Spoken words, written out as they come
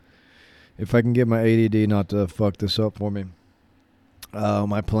if I can get my ADD not to fuck this up for me,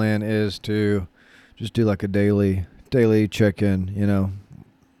 my plan is to just do like a daily check in.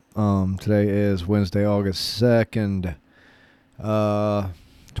 Today is Wednesday, August 2nd,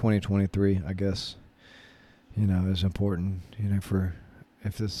 2023. I guess is important. For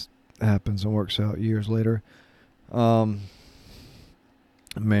if this happens and works out years later. Um,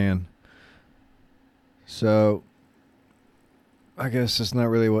 man. So I guess it's not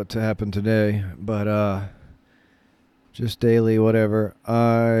really what to happen today, but just daily, whatever.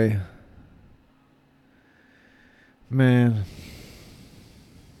 Man,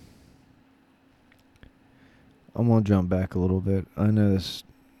 I'm gonna jump back a little bit. I know this.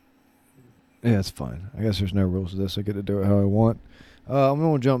 Yeah, it's fine. I guess there's no rules to this. I get to do it how I want. I'm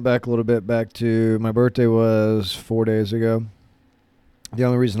gonna jump back a little bit. Back to my birthday was 4 days ago. The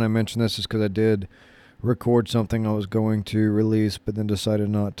only reason I mention this is because I did record something I was going to release, but then decided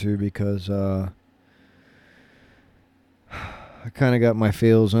not to because I kind of got my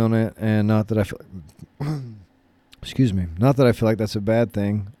feels on it, and not that I feel. Excuse me. Not that I feel like that's a bad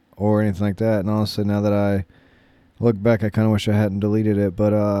thing or anything like that. And honestly, now that I look back, I kind of wish I hadn't deleted it.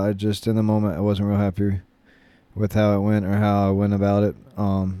 But I just, in the moment, I wasn't real happy with how it went or how I went about it.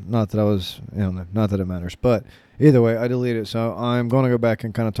 Not that I was, not that it matters. But either way, I deleted it. So I'm going to go back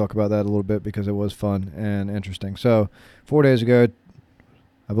and kind of talk about that a little bit because it was fun and interesting. So 4 days ago,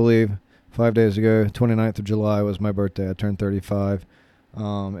 I believe, 5 days ago, 29th of July was my birthday. I turned 35.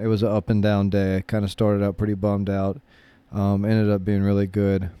 It was an up and down day. I kind of started out pretty bummed out. Ended up being really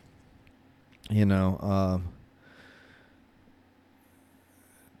good. There's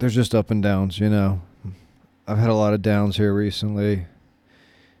just up and downs, I've had a lot of downs here recently.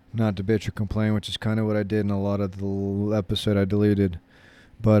 Not to bitch or complain, which is kind of what I did in a lot of the episode I deleted.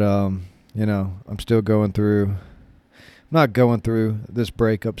 But, I'm still going through, I'm not going through this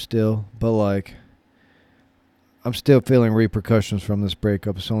breakup still, but like, I'm still feeling repercussions from this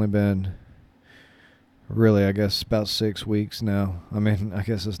breakup. It's only been really, I guess, about 6 weeks now. I mean, I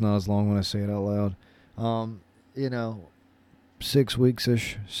guess it's not as long when I say it out loud. 6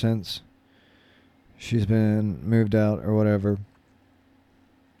 weeks-ish since she's been moved out or whatever.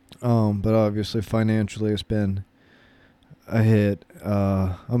 But obviously financially it's been a hit.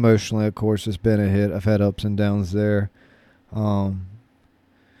 Emotionally, of course, it's been a hit. I've had ups and downs there.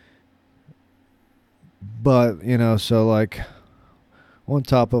 But, so like on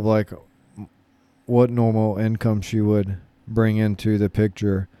top of like what normal income she would bring into the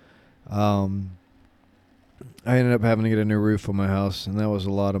picture, I ended up having to get a new roof on my house, and that was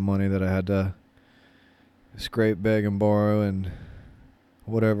a lot of money that I had to scrape, beg, and borrow, and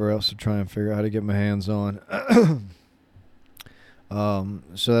whatever else to try and figure out how to get my hands on.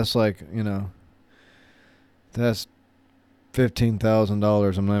 So that's like, that's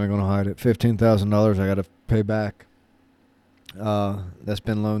 $15,000. I'm not even going to hide it. $15,000 I got to pay back. That's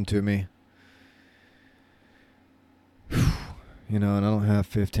been loaned to me. And I don't have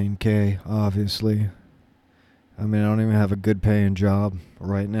 $15K, obviously. I mean, I don't even have a good paying job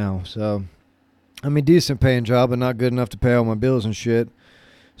right now. So, I mean, decent paying job, but not good enough to pay all my bills and shit.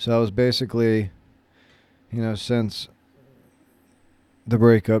 So I was basically, since the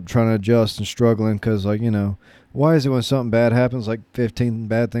breakup, trying to adjust and struggling because, like, why is it when something bad happens, like 15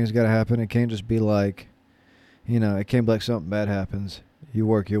 bad things got to happen? It can't just be like, it can't be like something bad happens. You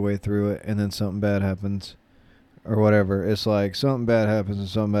work your way through it, and then something bad happens or whatever. It's like something bad happens and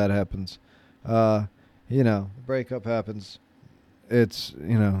something bad happens. Breakup happens. It's,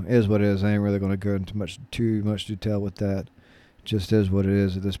 is what it is. I ain't really going to go into too much detail with that. It just is what it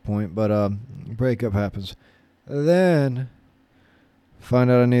is at this point. But breakup happens. Then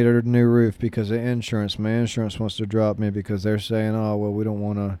find out I need a new roof because of insurance. My insurance wants to drop me because they're saying, oh, well, we don't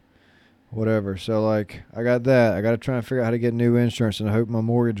want to whatever. So, like, I got that. I got to try and figure out how to get new insurance, and I hope my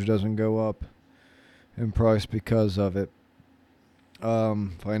mortgage doesn't go up in price because of it.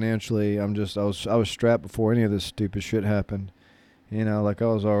 Financially, I was strapped before any of this stupid shit happened. Like I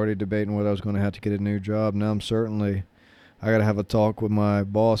was already debating whether I was going to have to get a new job. Now I got to have a talk with my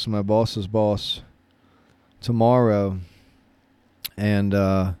boss and my boss's boss tomorrow. And,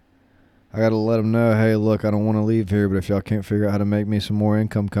 I got to let them know, hey, look, I don't want to leave here, but if y'all can't figure out how to make me some more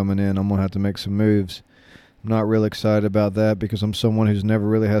income coming in, I'm going to have to make some moves. I'm not real excited about that because I'm someone who's never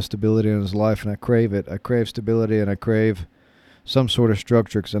really had stability in his life, and I crave it. I crave stability, and I crave some sort of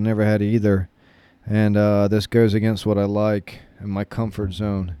structure because I never had either. And this goes against what I like and my comfort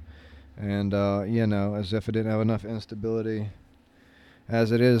zone. And, as if I didn't have enough instability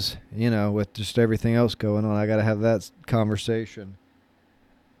as it is, with just everything else going on, I got to have that conversation.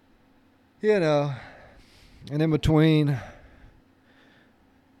 And in between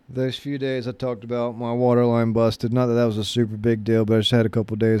those few days I talked about my water line busted. Not that that was a super big deal, but I just had a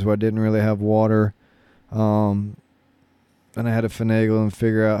couple days where I didn't really have water. Um, and I had to finagle and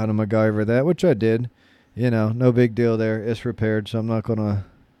figure out how to MacGyver that, which I did. No big deal there. It's repaired, so I'm not going to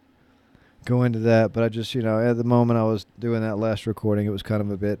go into that. But I just, at the moment I was doing that last recording, it was kind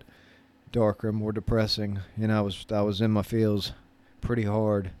of a bit darker, more depressing. I was in my feels pretty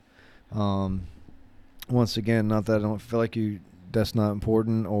hard. Once again, not that I don't feel like that's not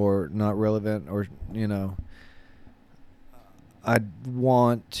important or not relevant or, I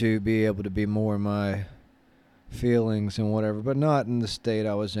want to be able to be more in my feelings and whatever, but not in the state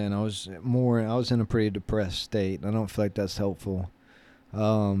I was in. I was in a pretty depressed state. I don't feel like that's helpful,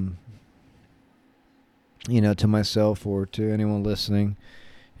 to myself or to anyone listening.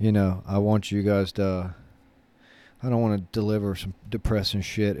 I want you guys to, I don't want to deliver some depressing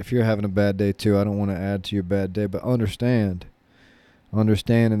shit. If you're having a bad day too, I don't want to add to your bad day, but understand,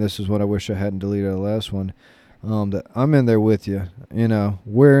 and this is what I wish I hadn't deleted the last one, that I'm in there with you.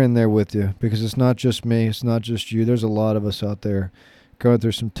 We're in there with you, because it's not just me, it's not just you. There's a lot of us out there going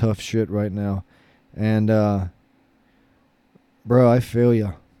through some tough shit right now. And, bro, I feel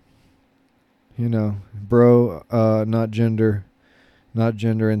ya. Bro, not gender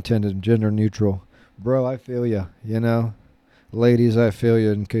intended, gender neutral. Bro, I feel ya, Ladies, I feel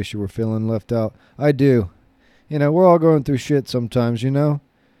you, in case you were feeling left out. I do. We're all going through shit sometimes,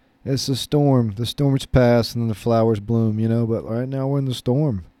 It's the storm. The storm's past and then the flowers bloom, But right now we're in the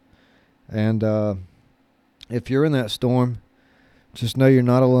storm. And if you're in that storm, just know you're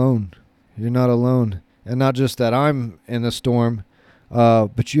not alone. You're not alone. And not just that I'm in the storm,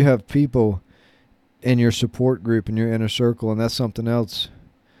 but you have people in your support group, in your inner circle, and that's something else.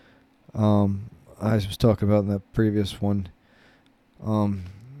 I was talking about in that previous one.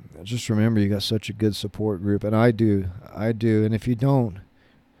 Just remember, you got such a good support group, and I do. And if you don't,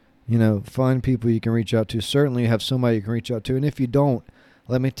 find people you can reach out to. Certainly have somebody you can reach out to. And if you don't,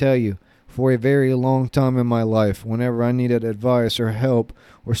 let me tell you, for a very long time in my life, whenever I needed advice or help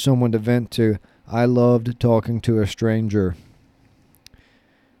or someone to vent to, I loved talking to a stranger.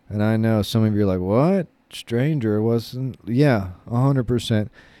 And I know some of you are like, what? Stranger? Wasn't? Yeah, 100%.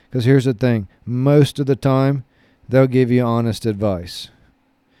 Because here's the thing. Most of the time, they'll give you honest advice.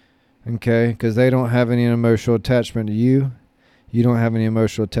 Okay? Because they don't have any emotional attachment to you. You don't have any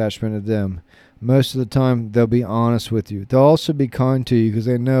emotional attachment to them. Most of the time, they'll be honest with you. They'll also be kind to you because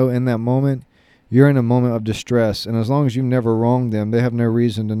they know in that moment, you're in a moment of distress. And as long as you've never wronged them, they have no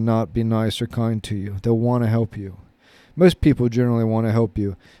reason to not be nice or kind to you. They'll want to help you. Most people generally want to help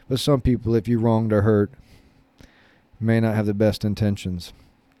you. But some people, if you wronged or hurt, may not have the best intentions.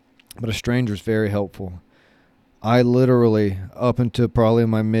 But a stranger is very helpful. I literally, up until probably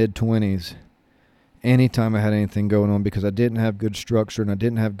my mid-20s, anytime I had anything going on, because I didn't have good structure and I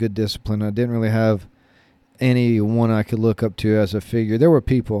didn't have good discipline, I didn't really have anyone I could look up to as a figure. There were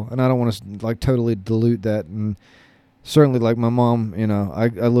people, and I don't want to totally dilute that. And certainly my mom, I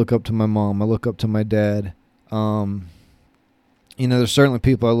look up to my mom. I look up to my dad. There's certainly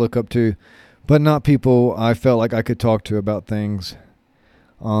people I look up to, but not people I felt like I could talk to about things.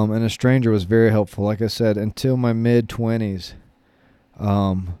 And a stranger was very helpful. Like I said, until my mid-20s,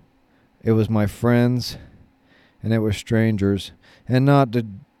 it was my friends and it was strangers. And not to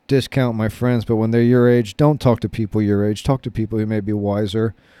discount my friends, but when they're your age, don't talk to people your age. Talk to people who may be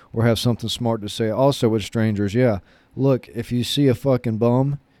wiser or have something smart to say. Also with strangers, yeah. Look, if you see a fucking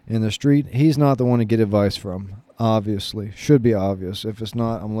bum in the street, he's not the one to get advice from. Obviously. Should be obvious. If it's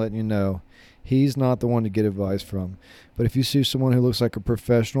not, I'm letting you know. He's not the one to get advice from. But if you see someone who looks like a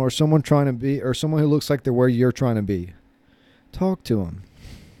professional or someone trying to be, or someone who looks like they're where you're trying to be, talk to them.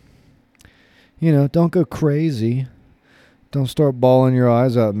 Don't go crazy. Don't start bawling your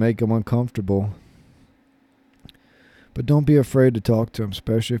eyes out and make them uncomfortable. But don't be afraid to talk to them,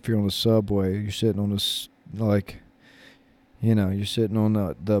 especially if you're on the subway. You're sitting on this, you're sitting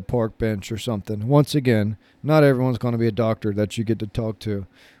on the park bench or something. Once again, not everyone's going to be a doctor that you get to talk to.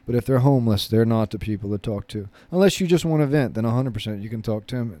 But if they're homeless, they're not the people to talk to. Unless you just want to vent, then 100% you can talk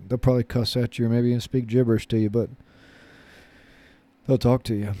to them. They'll probably cuss at you or maybe even speak gibberish to you, but they'll talk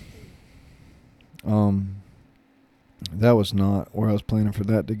to you. That was not where I was planning for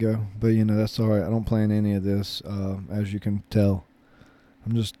that to go. But, that's all right. I don't plan any of this, as you can tell.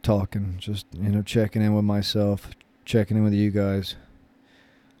 I'm just talking, just, checking in with myself, checking in with you guys.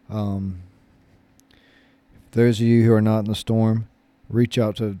 Those of you who are not in the storm, reach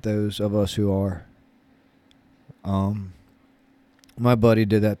out to those of us who are. My buddy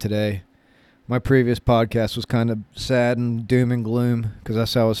did that today. My previous podcast was kind of sad and doom and gloom because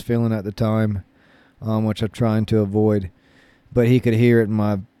that's how I was feeling at the time, which I'm trying to avoid. But he could hear it in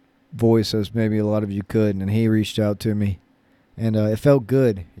my voice as maybe a lot of you could, and he reached out to me, and it felt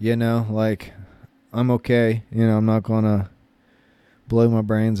good, like I'm okay, I'm not gonna blow my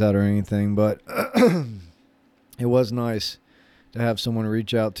brains out or anything, but it was nice to have someone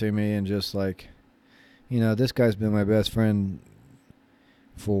reach out to me and just like, this guy's been my best friend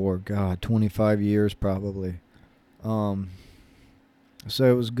for 25 years probably. So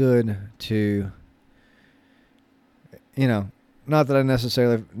it was good to, not that I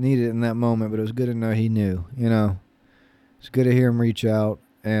necessarily needed it in that moment, but it was good to know he knew, It's good to hear him reach out,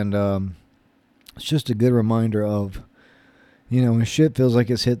 and it's just a good reminder of, when shit feels like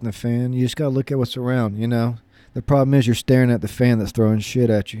it's hitting the fan, you just got to look at what's around, The problem is you're staring at the fan that's throwing shit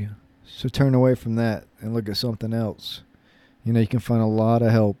at you. So turn away from that and look at something else. You can find a lot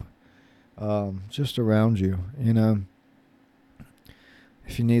of help just around you,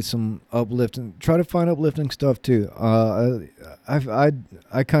 If you need some uplifting, try to find uplifting stuff too. I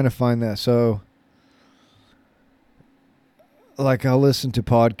kind of find that. So, like, I'll listen to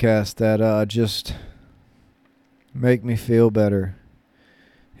podcasts that just make me feel better.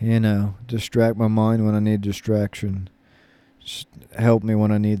 Distract my mind when I need distraction. Just help me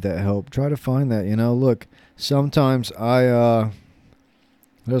when I need that help. Try to find that, Look, sometimes there's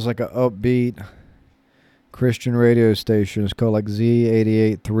like a upbeat Christian radio station. It's called like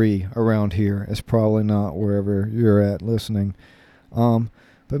Z88.3 around here. It's probably not wherever you're at listening.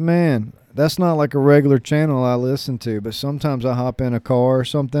 But man, that's not like a regular channel I listen to. But sometimes I hop in a car or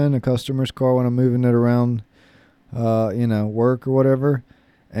something, a customer's car when I'm moving it around, work or whatever.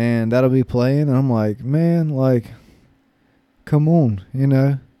 And that'll be playing. And I'm like, man, like, come on,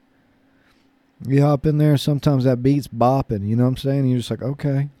 You hop in there, sometimes that beat's bopping, you know what I'm saying? And you're just like,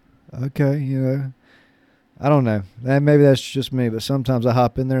 okay, I don't know. Maybe that's just me, but sometimes I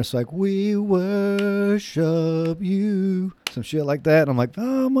hop in there, it's like, we worship you. Some shit like that. And I'm like,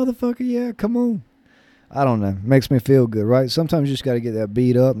 oh, motherfucker, yeah, come on. I don't know. Makes me feel good, right? Sometimes you just got to get that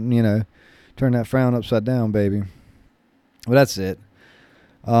beat up and, turn that frown upside down, baby. Well, that's it.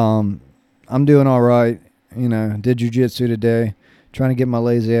 I'm doing all right. Did jujitsu today. Trying to get my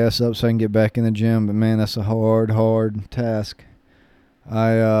lazy ass up so I can get back in the gym. But, man, that's a hard task.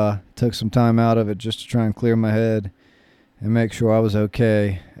 I took some time out of it just to try and clear my head and make sure I was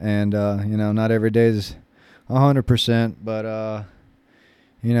okay. And, not every day is 100%, but,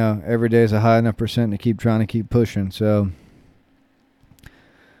 every day is a high enough percent to keep trying to keep pushing. So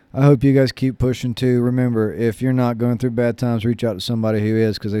I hope you guys keep pushing too. Remember, if you're not going through bad times, reach out to somebody who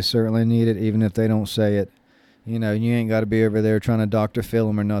is, because they certainly need it, even if they don't say it. You ain't got to be over there trying to Dr. Phil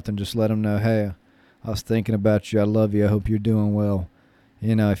them or nothing. Just let them know, hey, I was thinking about you. I love you. I hope you're doing well.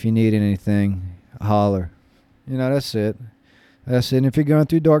 If you need anything, holler. That's it. That's it. And if you're going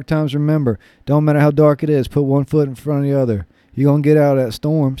through dark times, remember, don't matter how dark it is, put one foot in front of the other. You're going to get out of that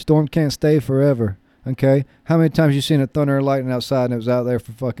storm. Storm can't stay forever. Okay? How many times you seen a thunder and lightning outside and it was out there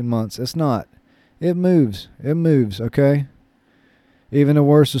for fucking months? It's not. It moves. It moves, okay? Even the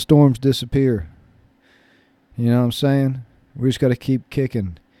worst of storms disappear. You know what I'm saying? We just got to keep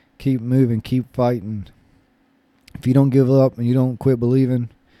kicking, keep moving, keep fighting. If you don't give up and you don't quit believing,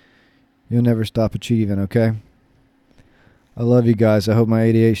 you'll never stop achieving, okay? I love you guys. I hope my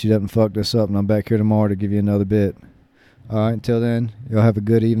ADHD doesn't fuck this up, and I'm back here tomorrow to give you another bit. All right, until then, y'all have a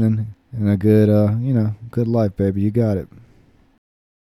good evening and a good, good life, baby. You got it.